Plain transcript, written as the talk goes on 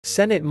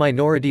Senate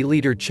Minority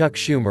Leader Chuck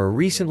Schumer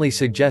recently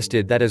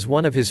suggested that as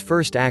one of his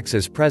first acts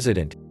as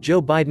president,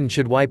 Joe Biden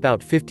should wipe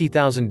out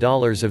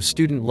 $50,000 of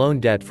student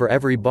loan debt for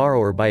every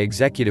borrower by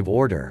executive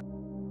order.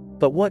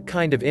 But what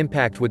kind of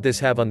impact would this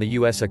have on the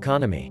U.S.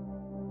 economy?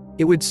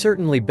 It would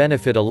certainly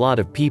benefit a lot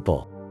of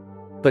people.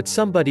 But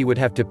somebody would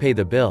have to pay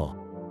the bill.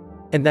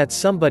 And that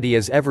somebody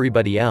is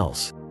everybody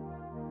else.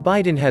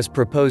 Biden has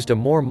proposed a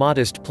more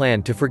modest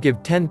plan to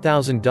forgive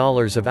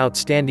 $10,000 of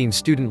outstanding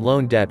student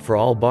loan debt for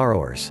all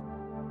borrowers.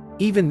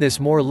 Even this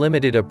more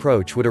limited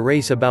approach would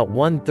erase about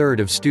one-third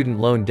of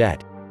student loan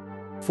debt.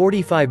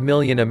 45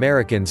 million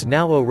Americans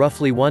now owe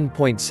roughly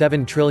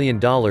 $1.7 trillion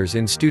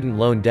in student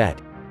loan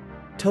debt.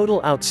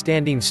 Total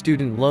outstanding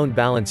student loan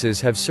balances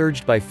have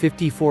surged by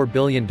 $54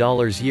 billion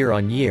year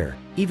on year,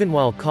 even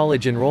while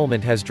college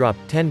enrollment has dropped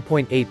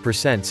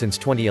 10.8% since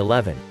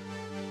 2011.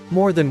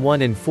 More than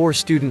 1 in 4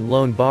 student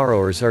loan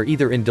borrowers are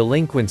either in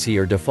delinquency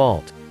or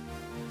default.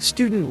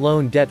 Student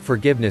loan debt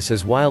forgiveness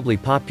is wildly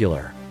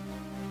popular.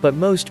 But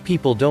most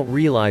people don't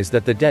realize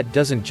that the debt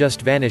doesn't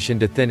just vanish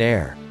into thin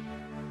air.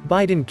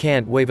 Biden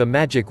can't wave a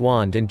magic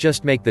wand and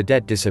just make the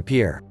debt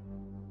disappear.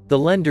 The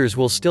lenders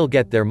will still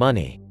get their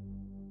money.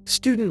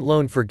 Student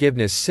loan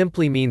forgiveness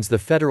simply means the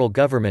federal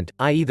government,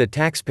 i.e. the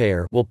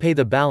taxpayer, will pay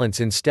the balance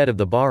instead of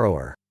the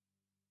borrower.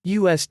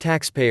 U.S.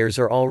 taxpayers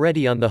are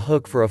already on the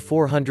hook for a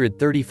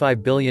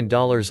 $435 billion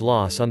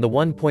loss on the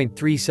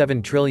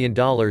 $1.37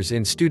 trillion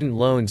in student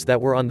loans that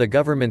were on the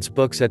government's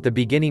books at the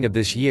beginning of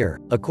this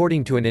year,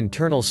 according to an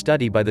internal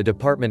study by the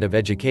Department of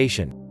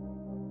Education.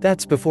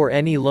 That's before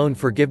any loan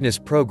forgiveness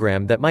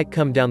program that might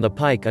come down the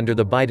pike under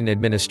the Biden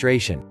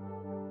administration.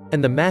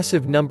 And the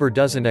massive number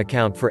doesn't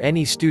account for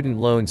any student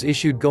loans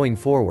issued going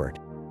forward.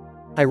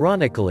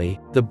 Ironically,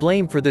 the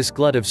blame for this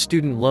glut of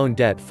student loan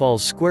debt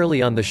falls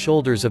squarely on the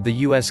shoulders of the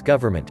U.S.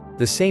 government,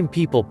 the same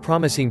people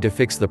promising to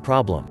fix the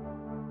problem.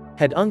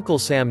 Had Uncle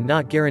Sam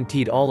not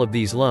guaranteed all of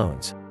these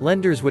loans,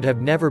 lenders would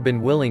have never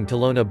been willing to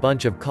loan a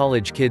bunch of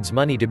college kids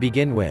money to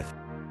begin with.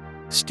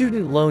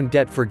 Student loan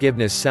debt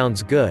forgiveness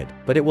sounds good,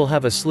 but it will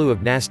have a slew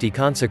of nasty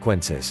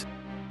consequences.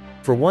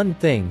 For one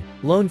thing,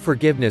 loan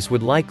forgiveness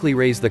would likely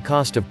raise the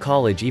cost of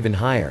college even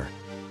higher.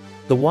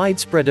 The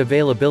widespread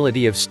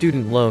availability of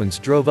student loans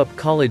drove up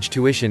college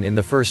tuition in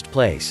the first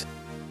place.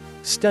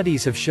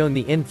 Studies have shown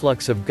the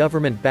influx of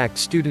government-backed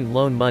student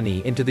loan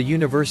money into the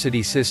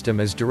university system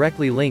is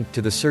directly linked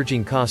to the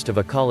surging cost of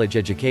a college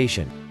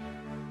education.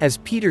 As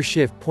Peter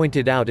Schiff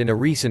pointed out in a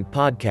recent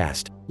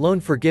podcast, loan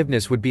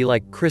forgiveness would be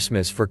like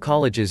Christmas for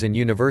colleges and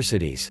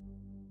universities.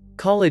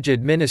 College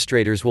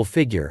administrators will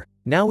figure,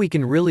 now we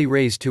can really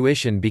raise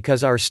tuition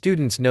because our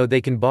students know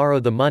they can borrow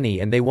the money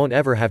and they won't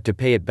ever have to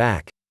pay it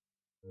back.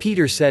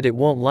 Peter said it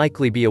won't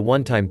likely be a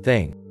one-time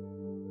thing.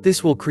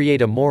 This will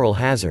create a moral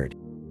hazard.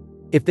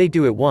 If they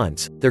do it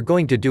once, they're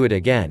going to do it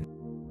again.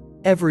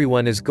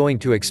 Everyone is going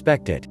to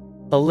expect it.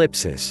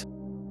 Ellipsis.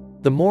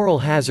 The moral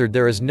hazard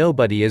there is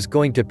nobody is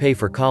going to pay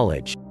for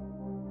college.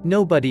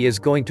 Nobody is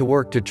going to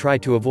work to try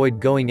to avoid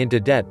going into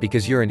debt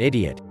because you're an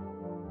idiot.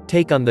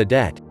 Take on the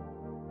debt.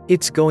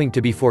 It's going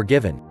to be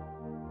forgiven.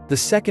 The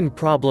second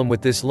problem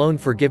with this loan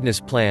forgiveness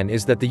plan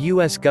is that the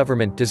U.S.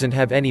 government doesn't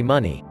have any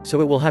money,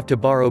 so it will have to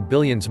borrow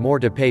billions more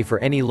to pay for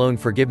any loan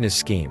forgiveness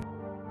scheme.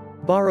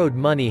 Borrowed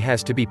money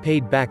has to be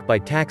paid back by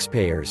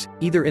taxpayers,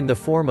 either in the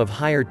form of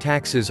higher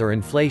taxes or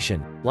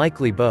inflation,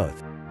 likely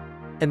both.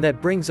 And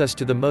that brings us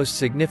to the most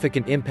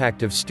significant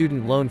impact of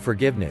student loan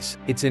forgiveness,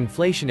 its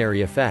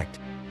inflationary effect.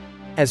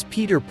 As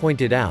Peter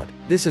pointed out,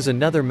 this is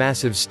another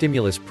massive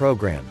stimulus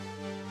program.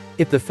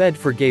 If the Fed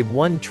forgave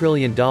 $1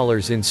 trillion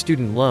in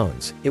student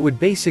loans, it would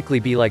basically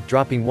be like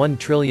dropping $1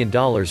 trillion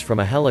from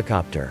a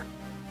helicopter.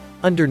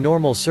 Under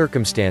normal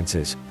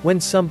circumstances,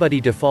 when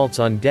somebody defaults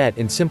on debt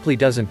and simply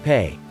doesn't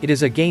pay, it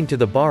is a gain to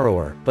the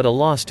borrower, but a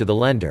loss to the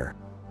lender.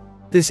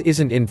 This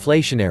isn't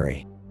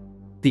inflationary.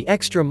 The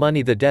extra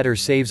money the debtor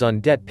saves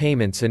on debt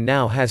payments and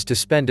now has to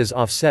spend is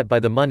offset by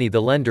the money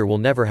the lender will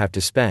never have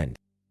to spend.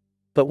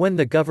 But when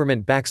the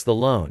government backs the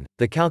loan,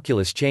 the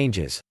calculus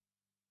changes.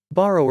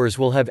 Borrowers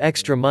will have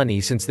extra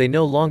money since they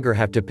no longer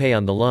have to pay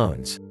on the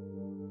loans.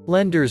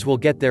 Lenders will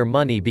get their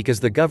money because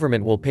the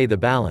government will pay the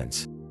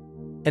balance.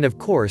 And of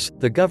course,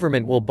 the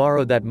government will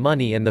borrow that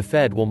money and the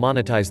Fed will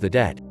monetize the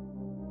debt.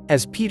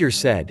 As Peter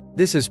said,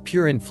 this is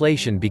pure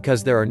inflation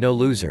because there are no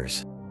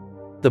losers.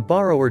 The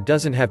borrower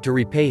doesn't have to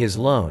repay his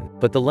loan,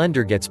 but the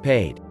lender gets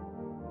paid.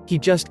 He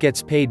just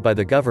gets paid by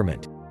the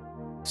government.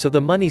 So the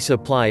money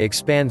supply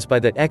expands by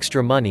that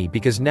extra money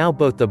because now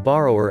both the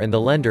borrower and the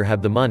lender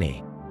have the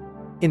money.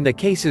 In the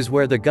cases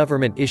where the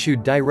government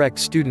issued direct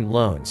student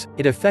loans,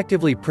 it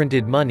effectively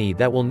printed money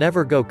that will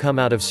never come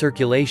out of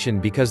circulation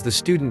because the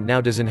student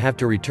now doesn't have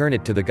to return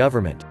it to the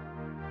government.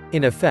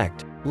 In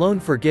effect, loan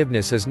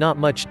forgiveness is not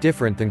much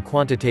different than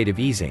quantitative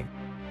easing.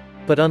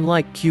 But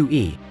unlike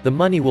QE, the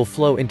money will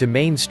flow into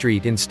Main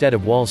Street instead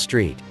of Wall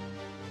Street.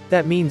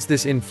 That means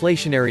this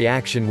inflationary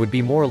action would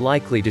be more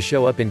likely to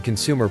show up in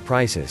consumer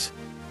prices.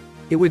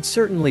 It would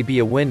certainly be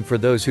a win for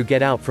those who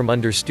get out from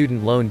under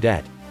student loan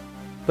debt.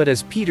 But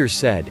as Peter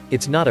said,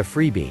 it's not a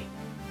freebie.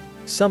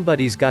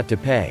 Somebody's got to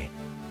pay.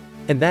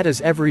 And that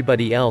is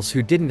everybody else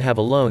who didn't have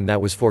a loan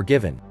that was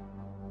forgiven.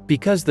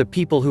 Because the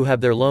people who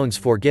have their loans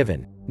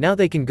forgiven, now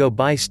they can go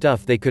buy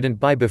stuff they couldn't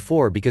buy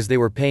before because they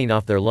were paying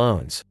off their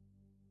loans.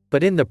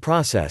 But in the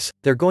process,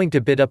 they're going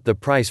to bid up the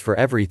price for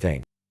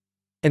everything.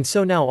 And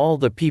so now all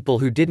the people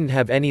who didn't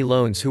have any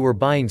loans who were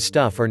buying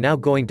stuff are now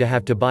going to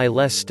have to buy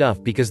less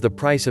stuff because the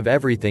price of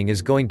everything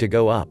is going to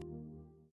go up.